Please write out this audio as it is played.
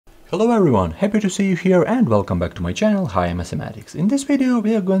Hello everyone, happy to see you here and welcome back to my channel, Hi Mathematics. In this video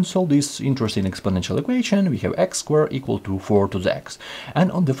we are going to solve this interesting exponential equation. We have x squared equal to 4 to the x. And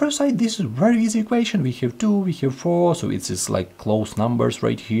on the first side this is a very easy equation. We have 2, we have 4, so it's just like close numbers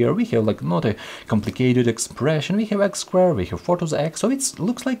right here. We have like not a complicated expression. We have x squared, we have 4 to the x, so it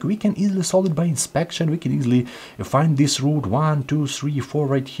looks like we can easily solve it by inspection. We can easily find this root 1, 2, 3, 4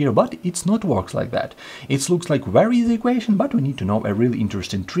 right here, but it's not works like that. It looks like very easy equation, but we need to know a really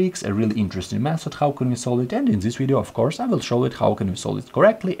interesting tricks, a really interesting method how can we solve it, and in this video of course I will show it how can we solve it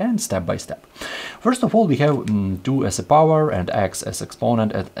correctly and step by step. First of all, we have 2 as a power and x as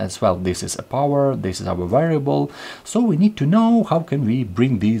exponent as well. This is a power, this is our variable, so we need to know how can we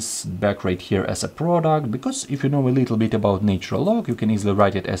bring this back right here as a product, because if you know a little bit about natural log, you can easily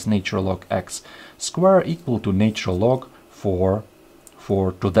write it as natural log x squared equal to natural log 4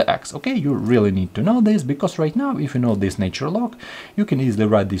 to the x. Okay, you really need to know this, because right now if you know this natural log, you can easily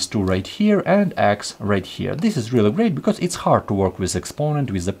write this 2 right here and x right here. This is really great because it's hard to work with exponent,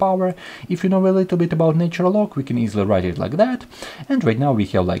 with the power. If you know a little bit about natural log, we can easily write it like that. And right now we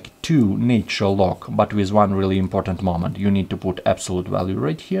have like 2 natural log, but with one really important moment. You need to put absolute value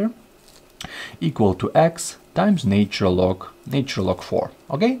right here, equal to x times natural log 4.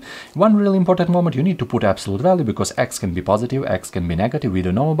 Okay, one really important moment, you need to put absolute value because x can be positive, x can be negative, we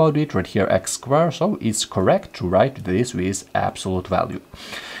don't know about it. Right here x squared, so it's correct to write this with absolute value.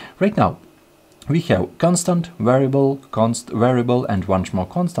 Right now we have constant, variable, and one more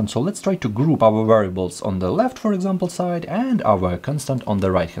constant. So let's try to group our variables on the left, for example, side, and our constant on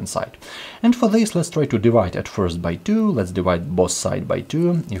the right hand side. And for this, let's try to divide at first by 2. Let's divide both sides by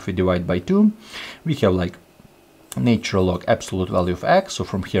 2. If we divide by 2, we have like natural log absolute value of x. So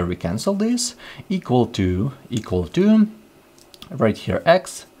from here we cancel this, equal to right here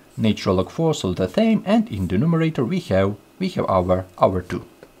x, natural log 4, so the same, and in the numerator we have our 2.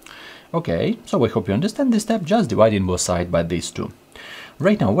 Okay, so I hope you understand this step, just dividing both sides by these 2.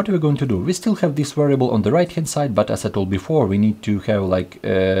 Right now, what are we going to do? We still have this variable on the right hand side, but as I told before, we need to have like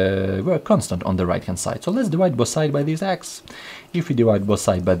a constant on the right hand side. So let's divide both sides by this x. If we divide both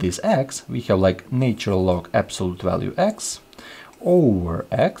sides by this x, we have like natural log absolute value x over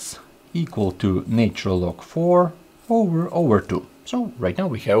x equal to natural log 4 over 2. So right now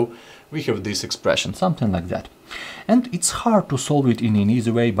we have this expression, something like that. And it's hard to solve it in an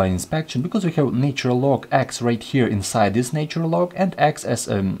easy way by inspection, because we have natural log x right here inside this natural log and x as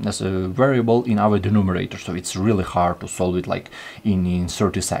a variable in our denominator, so it's really hard to solve it like in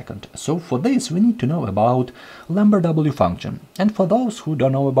 30 seconds. So for this we need to know about Lambert W function. And for those who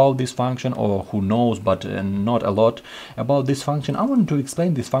don't know about this function, or who knows but not a lot about this function, I want to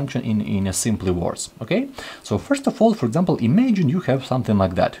explain this function in a simple words. Okay, so first of all, for example, imagine you have something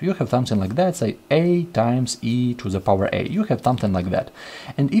like that. You have something like that, say a times e to the power a. You have something like that.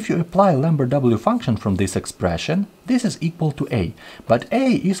 And if you apply Lambert W function from this expression, this is equal to a. But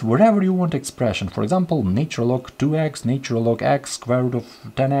a is wherever you want expression. For example, natural log 2x, natural log x, square root of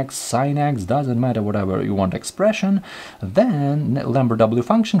 10x, sine x, doesn't matter, whatever you want expression. Then Lambert W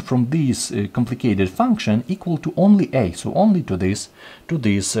function from this complicated function equal to only a. So only to this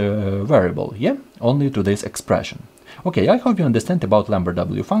variable, yeah? Only to this expression. Okay, I hope you understand about Lambert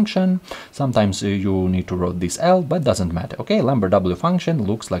W function. Sometimes you need to write this L, but doesn't matter. Okay, Lambert W function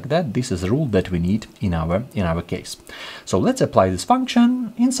looks like that. This is the rule that we need in our case. So let's apply this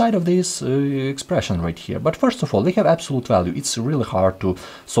function inside of this expression right here. But first of all, we have absolute value. It's really hard to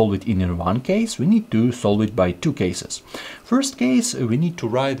solve it in one case. We need to solve it by 2 cases. First case, we need to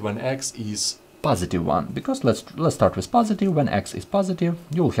write when x is positive 1, because let's start with positive. When x is positive,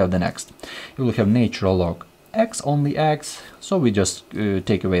 you will have the next. You will have natural log x, only x, so we just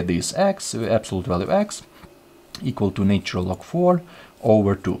take away this x, absolute value x, equal to natural log 4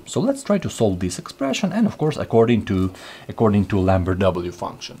 over 2. So let's try to solve this expression, and of course according to Lambert W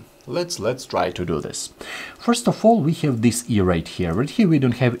function. Let's try to do this. First of all, we have this e right here. Right here we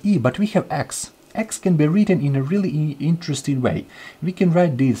don't have e, but we have x. X can be written in a really interesting way. We can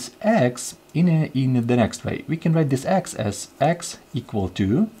write this x in the next way. We can write this x as x equal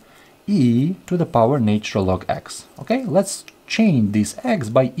to e to the power natural log x. Okay, let's change this x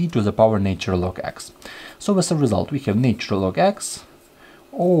by e to the power natural log x. So as a result, we have natural log x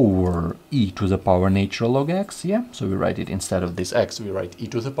over e to the power natural log x, yeah? So we write it, instead of this x, we write e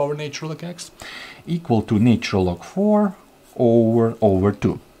to the power natural log x, equal to natural log 4 over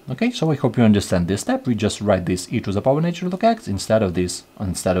 2. Okay, so I hope you understand this step. We just write this e to the power natural log x instead of this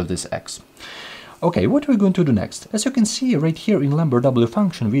x. Okay, what are we going to do next? As you can see right here in Lambert W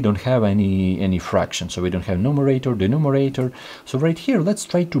function, we don't have any fraction, so we don't have numerator, denominator. So right here, let's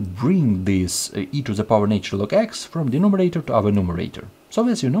try to bring this e to the power natural log x from denominator to our numerator. So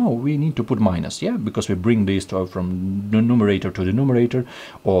as you know, we need to put minus, yeah, because we bring this from the numerator to the numerator,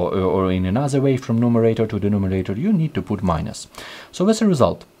 or in another way from numerator to the numerator, you need to put minus. So as a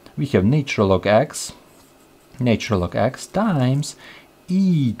result, we have natural log x times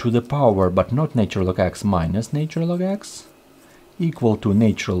e to the power, but not natural log x minus natural log x, equal to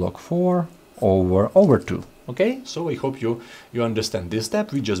natural log 4 over 2. Okay, so I hope you understand this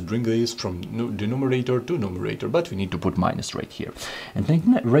step. We just bring this from the numerator to numerator, but we need to put minus right here. And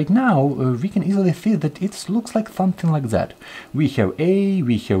right now we can easily see that it looks like something like that. We have a,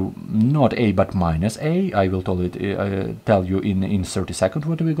 we have not a but minus a. I will tell you in 30 seconds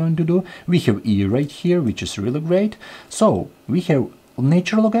what we're going to do. We have e right here, which is really great. So we have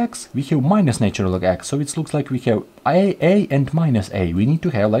natural log x, we have minus natural log x, so it looks like we have a and minus a. We need to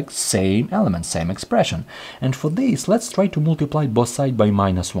have like same element, same expression. And for this, let's try to multiply both sides by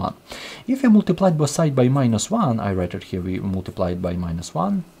minus 1. If we multiply both sides by minus 1, I write it here, we multiply it by minus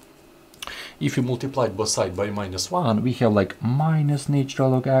 1. If we multiply both sides by minus 1, we have like minus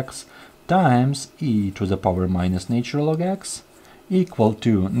natural log x times e to the power minus natural log x equal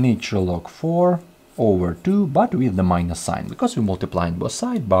to natural log 4 over 2, but with the minus sign, because we multiplying both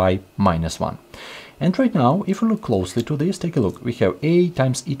sides by minus 1. And right now, if we look closely to this, take a look. We have a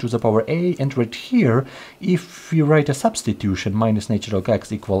times e to the power a, and right here, if we write a substitution, minus natural log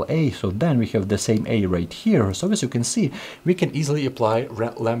x equal a, so then we have the same a right here. So as you can see, we can easily apply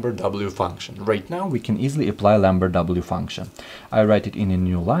Lambert W function. Right now, we can easily apply Lambert W function. I write it in a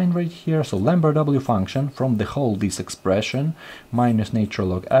new line right here. So Lambert W function from the whole this expression, minus natural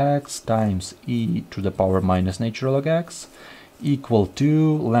log x times e to the power minus natural log x, equal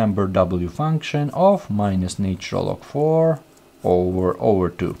to Lambert W function of minus natural log 4 over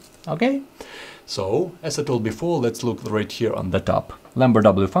 2. Okay, so as I told before, let's look right here on the top. Lambert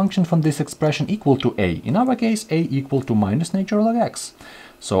W function from this expression equal to a. In our case, a equal to minus natural log x.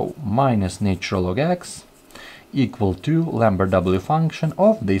 So minus natural log x equal to Lambert W function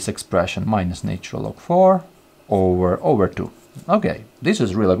of this expression, minus natural log 4 over 2. Okay, this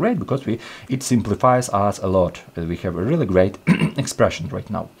is really great because it simplifies us a lot. We have a really great expression right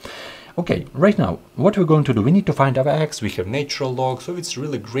now. Okay, right now, what we're going to do, we need to find our x. We have natural log, so it's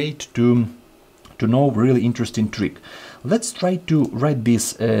really great to know really interesting trick. Let's try to write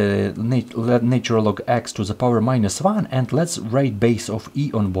this natural log x to the power minus 1, and let's write base of e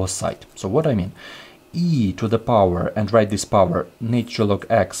on both sides. So what I mean, e to the power, and write this power natural log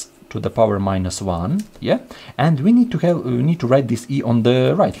x to the power minus 1, yeah, and we need to write this e on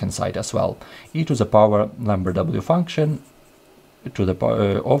the right hand side as well, e to the power Lambert W function to the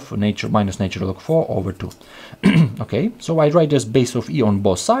power of minus natural log 4 over 2. Okay, so I write this base of e on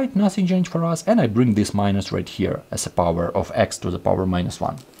both sides, nothing changed for us, and I bring this minus right here as a power of x to the power minus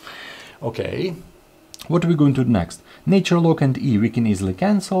 1. Okay, what are we going to do next? Natural log and e we can easily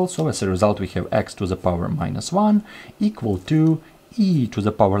cancel, so as a result we have x to the power minus 1 equal to e to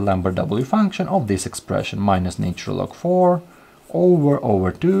the power Lambert W function of this expression, minus natural log 4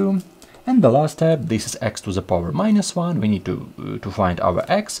 over 2. And the last step, this is x to the power minus 1. We need to find our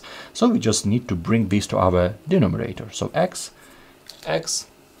x, so we just need to bring this to our denominator. So x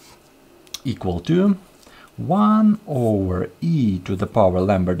equal to 1 over e to the power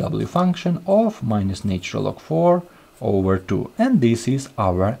Lambert W function of minus natural log 4 over 2, and this is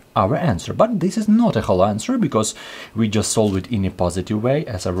our answer. But this is not a whole answer, because we just solve it in a positive way.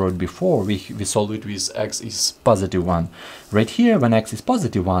 As I wrote before, we solve it with x is positive 1. Right here, when x is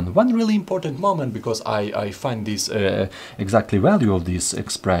positive 1, one really important moment, because I find this exactly value of this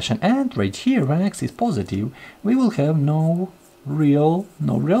expression, and right here, when x is positive, we will have no real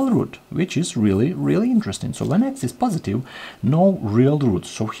root, which is really interesting. So when x is positive, no real root.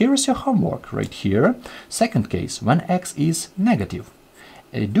 So here is your homework right here. Second case, when x is negative,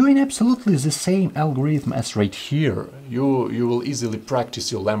 doing absolutely the same algorithm as right here, you will easily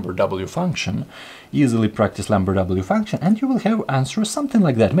practice your Lambert W function, and you will have answers something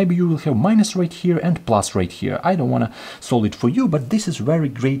like that. Maybe you will have minus right here and plus right here. I don't want to solve it for you, but this is very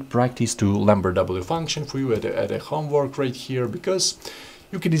great practice to Lambert W function for you at a homework right here, because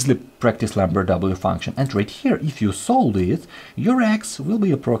you can easily practice Lambert W function. And right here, if you solve it, your x will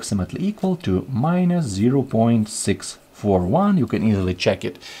be approximately equal to minus 0.641. You can easily check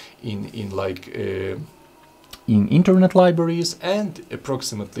it in internet libraries, and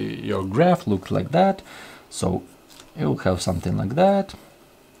approximately your graph looks like that. So you'll have something like that,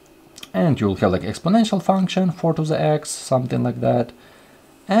 and you'll have like exponential function 4 to the x, something like that,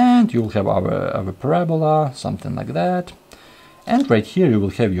 and you'll have our parabola, something like that, and right here you will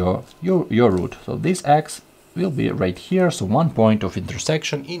have your root. So this x will be right here, so one point of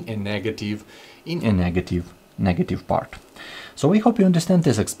intersection in a negative part. So we hope you understand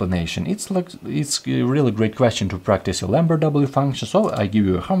this explanation. It's a really great question to practice your Lambert W function, so I give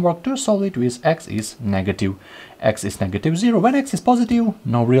you a homework to solve it with x is negative 0. When x is positive,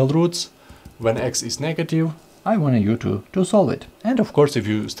 no real roots. When x is negative, I want you to solve it. And of course, if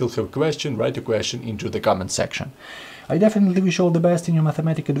you still have a question, write a question into the comment section. I definitely wish you all the best in your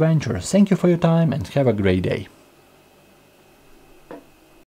mathematical adventure. Thank you for your time and have a great day.